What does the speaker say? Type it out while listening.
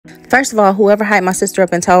First of all, whoever hyped my sister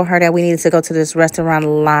up and told her that we needed to go to this restaurant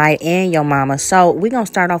lied, and your mama. So we're going to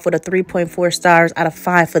start off with a 3.4 stars out of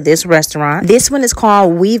 5 for this restaurant. This one is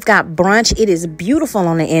called We've Got Brunch. It is beautiful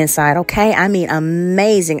on the inside, okay? I mean,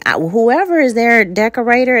 amazing. Whoever is their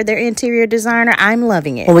decorator, their interior designer, I'm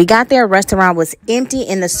loving it. When we got there, restaurant was empty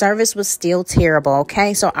and the service was still terrible,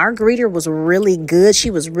 okay? So our greeter was really good. She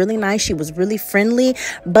was really nice. She was really friendly,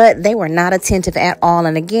 but they were not attentive at all.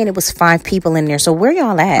 And again, it was 5 people in there. So where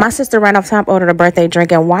y'all at? My sister right off top ordered a birthday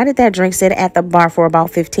drink. And why did that drink sit at the bar for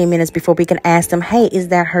about 15 minutes before we can ask them, hey, is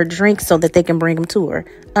that her drink, so that they can bring them to her?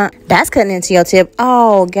 That's cutting into your tip.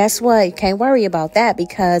 Oh, guess what? You can't worry about that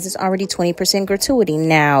because it's already 20% gratuity.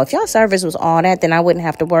 Now, if y'all service was all that, then I wouldn't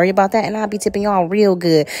have to worry about that and I'd be tipping y'all real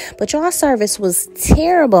good. But y'all service was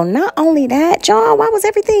terrible. Not only that, y'all, why was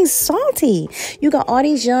everything salty? You got all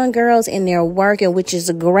these young girls in there working, which is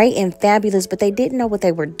great and fabulous, but they didn't know what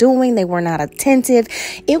they were doing. They were not attentive.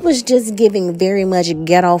 It was just giving very much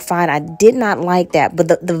ghetto fight. I did not like that. But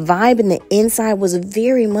the vibe in the inside was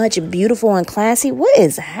very much beautiful and classy. What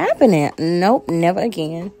is happening? Nope, never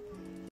again.